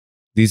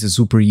This is a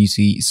super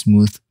easy,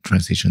 smooth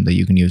transition that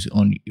you can use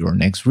on your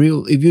next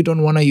reel if you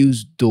don't want to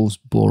use those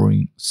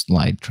boring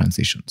slide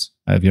transitions.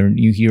 If you're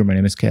new here, my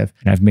name is Kev,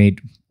 and I've made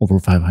over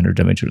 500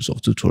 DaVinci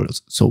Resolve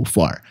tutorials so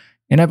far.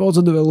 And I've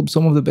also developed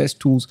some of the best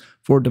tools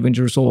for DaVinci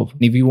Resolve.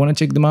 If you want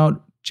to check them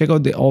out, check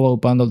out the SUALVI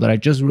Bundle that I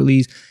just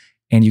released.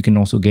 And you can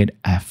also get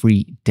a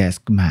free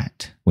desk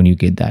mat when you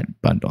get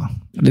that bundle.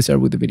 Let's start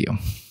with the video.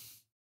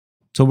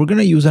 So we're going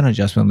to use an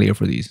adjustment layer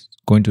for these.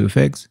 Go into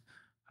Effects,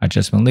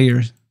 Adjustment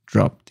Layers,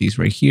 drop these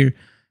right here.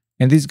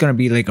 And this is going to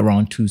be like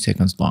around 2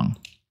 seconds long.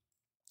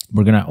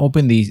 We're going to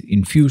open these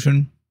in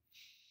Fusion.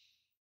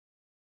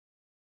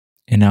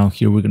 And now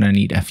here we're going to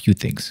need a few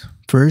things.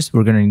 First,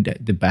 we're going to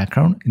need the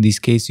background. In this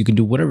case, you can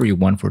do whatever you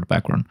want for the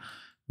background.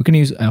 We can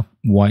use a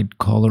white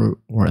color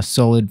or a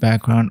solid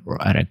background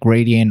or add a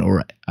gradient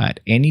or add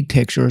any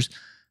textures.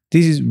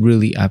 This is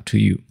really up to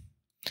you.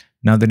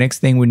 Now, the next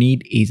thing we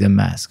need is a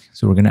mask.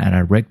 So we're going to add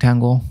a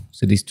rectangle.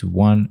 Set this to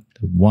 1,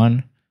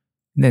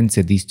 and then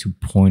set these to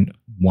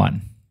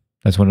 0.1.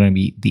 That's what going to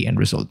be the end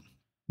result.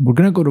 We're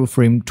going to go to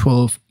frame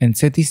 12 and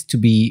set this to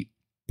be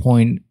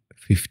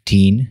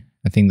 0.15.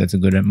 I think that's a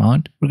good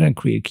amount. We're going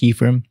to create a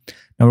keyframe.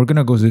 Now we're going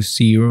to go to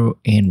 0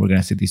 and we're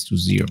going to set this to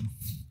 0.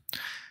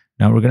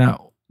 Now we're going to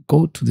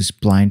go to the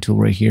spline tool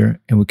right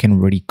here and we can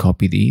already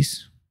copy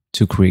these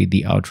to create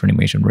the outro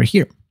animation right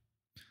here.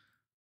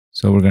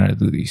 So we're going to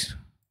do this.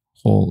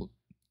 Hold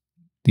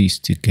these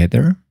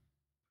together,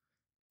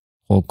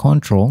 hold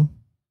Control,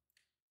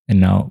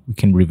 and now we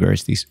can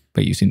reverse this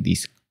by using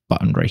this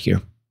button right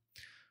here.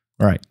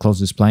 All right, close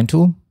the spline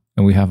tool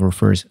and we have our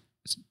first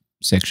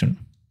section.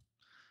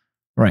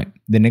 All right,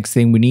 the next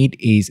thing we need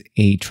is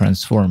a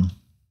transform.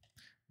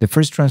 The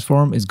first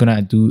transform is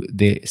gonna do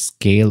the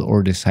scale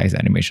or the size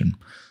animation.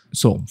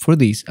 So for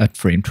this at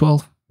frame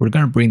 12, we're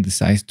gonna bring the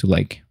size to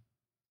like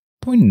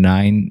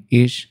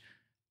 0.9-ish.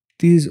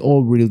 This is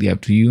all really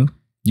up to you.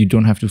 You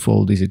don't have to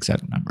follow these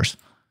exact numbers.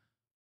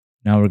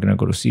 Now we're gonna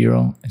go to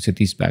 0 and set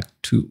this back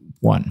to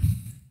 1.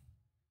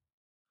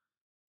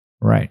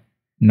 All right,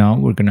 now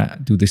we're gonna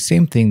do the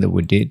same thing that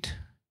we did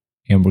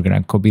and we're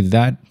gonna copy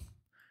that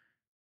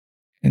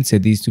and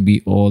set these to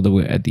be all the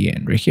way at the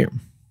end right here.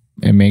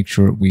 And make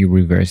sure we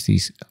reverse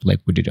these like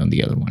we did on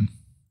the other one.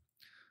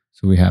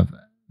 So we have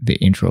the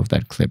intro of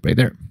that clip right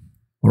there.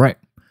 All right,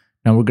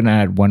 now we're gonna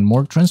add one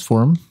more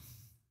transform.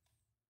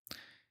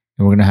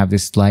 And we're gonna have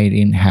this slide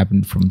in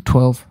happen from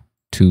 12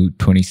 to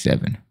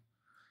 27.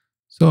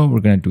 So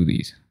we're gonna do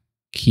these.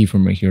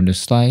 Keyframe right here on the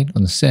slide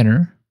on the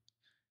center.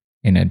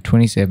 And at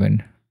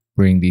 27,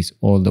 bring these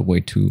all the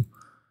way to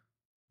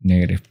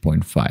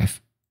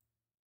 -0.5.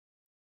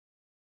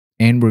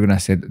 And we're gonna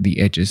set the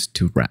edges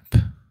to wrap.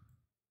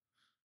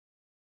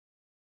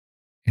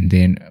 And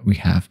then we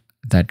have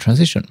that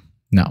transition.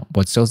 Now,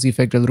 what sells the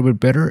effect a little bit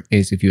better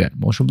is if you add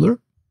motion blur.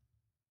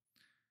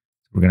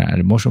 We're going to add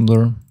a motion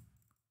blur, a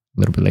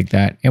little bit like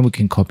that. And we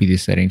can copy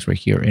these settings right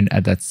here and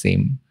add that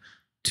same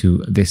to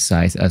this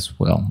size as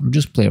well. Or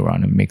just play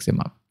around and mix them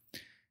up.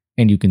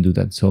 And you can do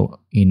that so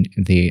in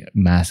the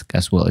mask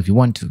as well if you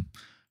want to.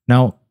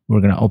 Now,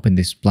 we're going to open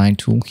this spline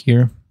tool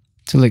here.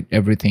 Select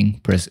everything,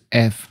 press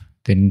F,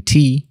 then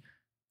T.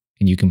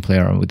 And you can play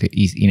around with the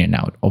ease in and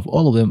out of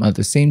all of them at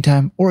the same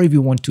time. Or if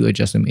you want to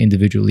adjust them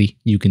individually,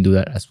 you can do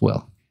that as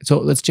well. So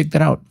let's check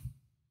that out.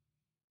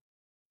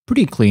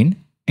 Pretty clean.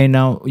 And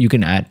now you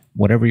can add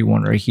whatever you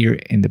want right here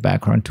in the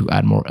background to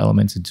add more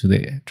elements into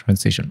the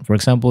transition. For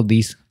example,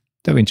 this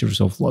DaVinci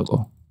Resolve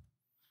logo.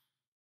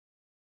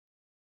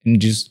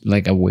 And just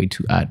like a way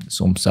to add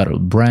some subtle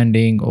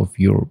branding of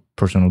your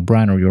personal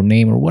brand or your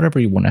name or whatever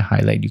you want to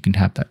highlight, you can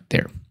have that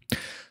there.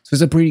 So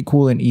it's a pretty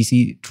cool and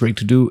easy trick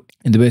to do.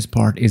 And the best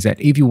part is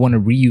that if you want to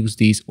reuse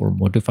these or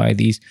modify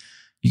these,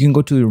 you can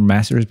go to your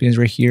masters bins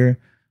right here,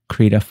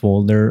 create a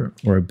folder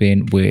or a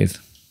bin with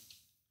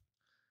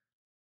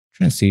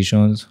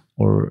transitions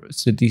or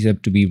set these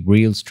up to be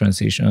reels,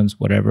 transitions,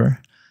 whatever.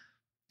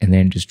 And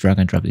then just drag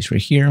and drop this right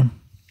here.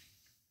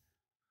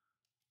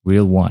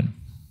 Reel 1.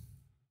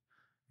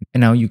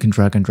 And now you can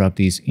drag and drop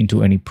these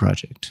into any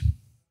project.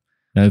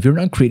 Now, if you're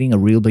not creating a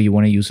reel, but you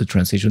want to use a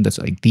transition that's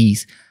like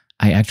these,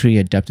 I actually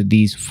adapted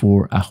these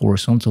for a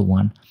horizontal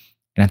one,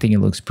 and I think it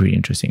looks pretty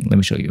interesting. Let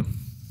me show you.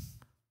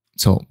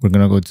 So we're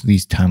going to go to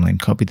this timeline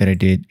copy that I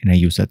did, and I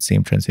use that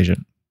same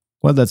transition.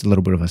 Well, that's a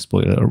little bit of a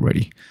spoiler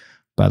already,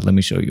 but let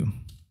me show you.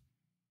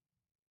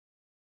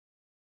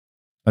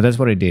 But that's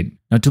what I did.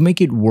 Now, to make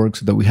it work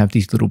so that we have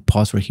these little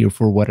pause right here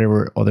for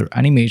whatever other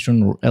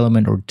animation or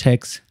element or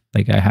text,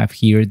 like I have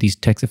here, these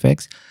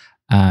TextFX,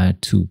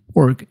 to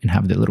work and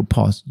have the little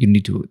pause, you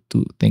need to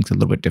do things a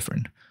little bit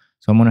different.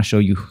 So I'm going to show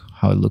you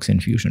how it looks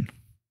in Fusion.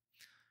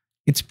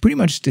 It's pretty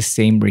much the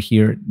same right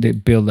here. The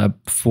build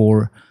up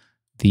for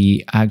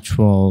the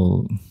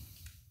actual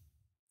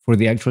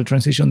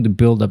transition, the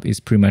build up is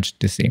pretty much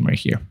the same right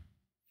here.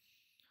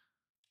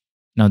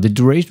 Now the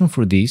duration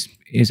for these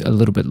is a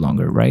little bit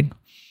longer, right?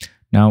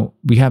 Now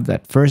we have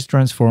that first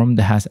transform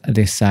that has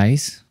the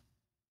size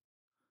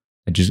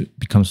that just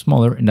becomes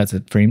smaller, and that's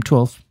at frame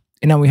 12.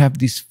 And now we have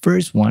this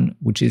first one,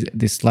 which is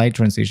the slide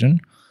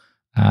transition.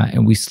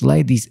 and we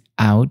slide these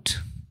out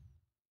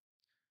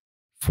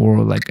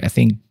for like, I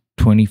think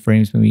 20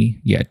 frames maybe.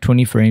 Yeah,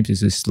 20 frames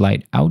is a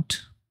slide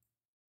out.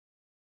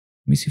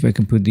 Let me see if I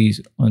can put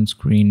these on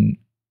screen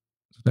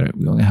so that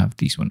we only have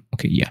this one.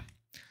 Okay, yeah.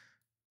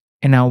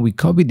 And now we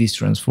copy this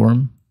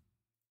transform,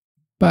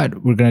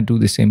 but we're gonna do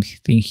the same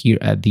thing here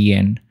at the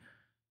end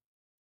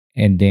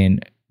and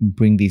then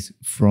bring this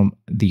from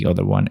the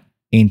other one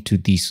into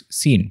this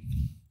scene.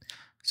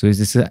 So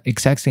it's the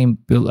exact same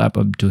build up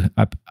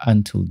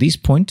until this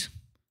point.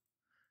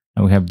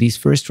 And we have this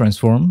first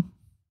transform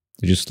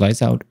that just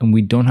slides out, and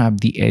we don't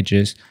have the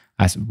edges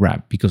as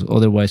wrap because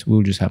otherwise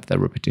we'll just have that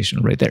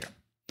repetition right there.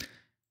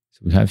 So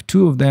we have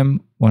two of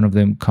them. One of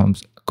them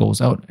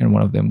goes out and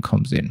one of them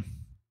comes in.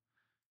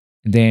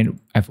 And then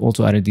I've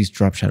also added this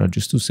drop shadow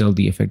just to sell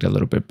the effect a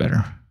little bit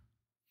better.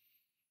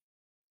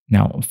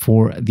 Now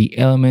for the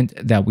element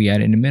that we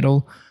add in the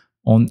middle,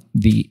 on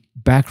the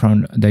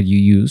background that you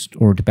used,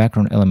 or the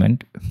background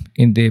element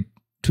in the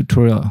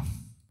tutorial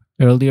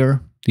earlier,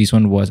 this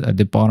one was at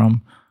the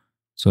bottom.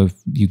 So if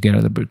you get a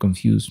little bit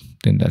confused,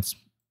 then that's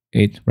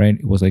it, right?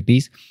 It was like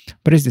this,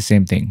 but it's the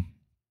same thing.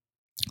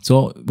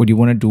 So what you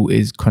want to do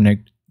is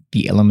connect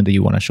the element that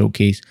you want to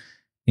showcase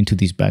into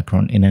this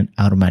background, and an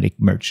automatic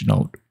merge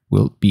node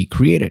will be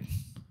created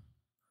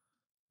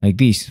like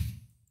this.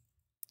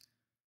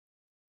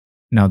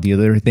 Now, the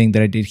other thing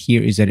that I did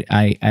here is that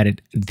I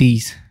added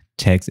these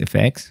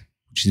TextFX,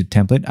 which is a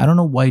template. I don't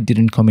know why it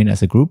didn't come in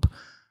as a group.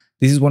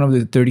 This is one of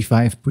the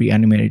 35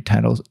 pre-animated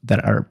titles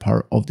that are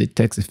part of the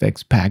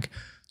TextFX pack.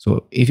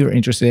 So if you're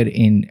interested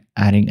in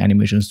adding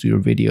animations to your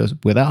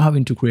videos without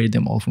having to create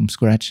them all from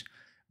scratch,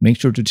 make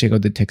sure to check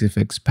out the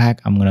TextFX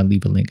pack. I'm going to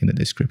leave a link in the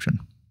description.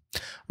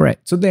 All right,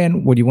 so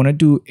then what you want to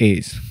do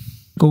is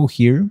go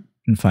here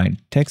and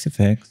find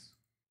TextFX.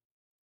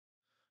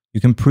 You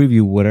can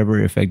preview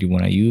whatever effect you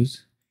want to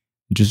use.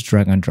 Just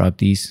drag and drop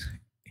these.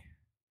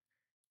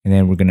 And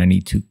then we're going to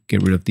need to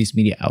get rid of this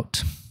media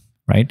out,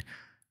 right?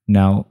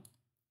 Now,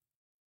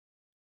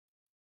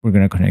 we're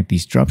going to connect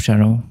this drop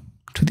shadow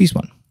to this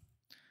one.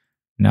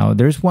 Now,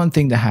 there's one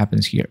thing that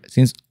happens here.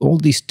 Since all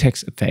these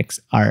text effects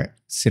are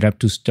set up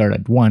to start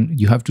at 1,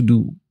 you have to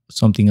do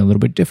something a little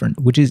bit different,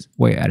 which is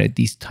why I added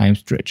this time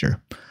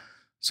stretcher.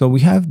 So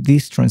we have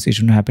this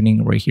transition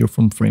happening right here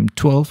from frame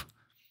 12.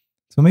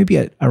 So maybe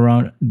at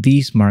around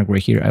this mark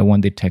right here, I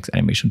want the text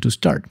animation to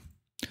start.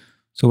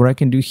 So what I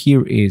can do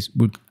here is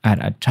we'll add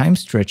a time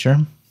stretcher.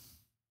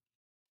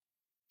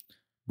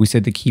 We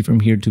set the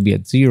keyframe here to be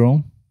at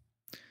 0.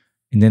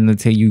 And then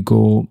let's say you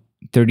go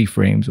 30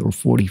 frames or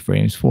 40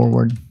 frames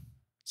forward,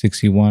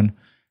 61, and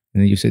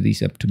then you set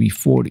these up to be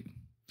 40.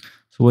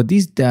 So what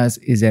this does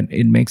is that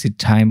it makes a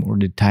time or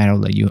the title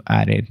that you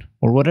added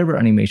or whatever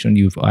animation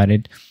you've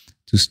added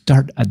to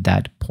start at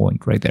that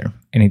point right there.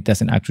 And it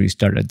doesn't actually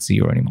start at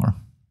 0 anymore.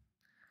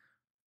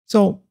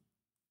 So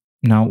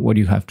now what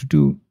you have to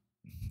do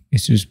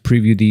is just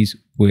preview these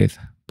with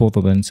both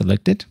of them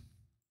selected.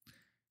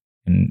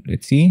 And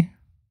let's see.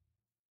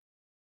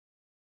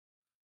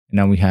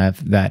 Now we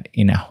have that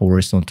in a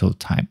horizontal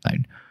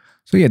timeline.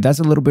 So yeah, that's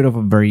a little bit of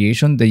a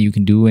variation that you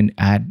can do and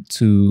add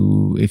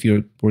to if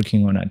you're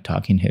working on a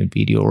talking head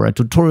video or a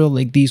tutorial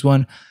like this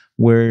one,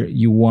 where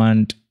you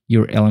want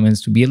your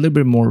elements to be a little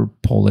bit more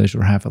polished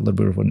or have a little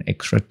bit of an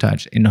extra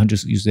touch and not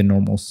just use the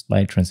normal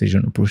slide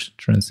transition or push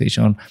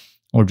transition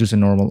or just a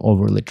normal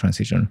overlay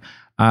transition.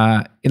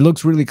 It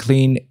looks really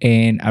clean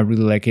and I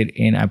really like it,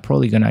 and I'm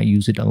probably gonna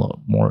use it a lot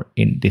more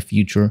in the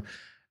future.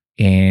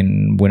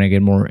 And when I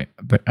get more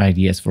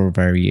ideas for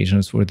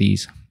variations for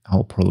these,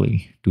 I'll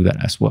probably do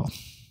that as well.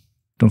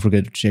 Don't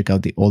forget to check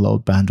out the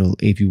all-out bundle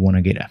if you want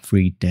to get a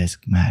free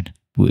desk mat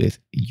with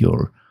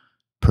your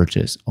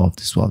purchase of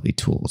the SUALVI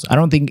tools. I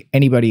don't think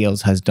anybody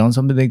else has done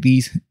something like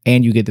these,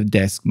 and you get the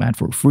desk mat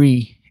for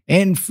free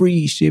and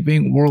free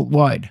shipping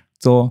worldwide.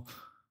 So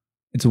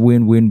it's a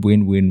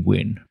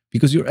win-win-win-win-win,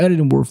 because your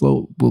editing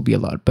workflow will be a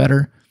lot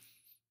better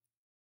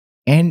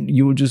and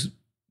you will just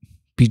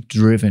be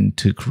driven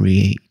to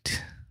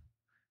create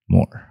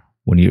more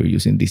when you're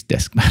using this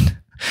desk mat.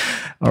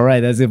 All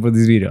right, that's it for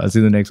this video. I'll see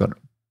you in the next one.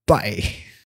 Bye.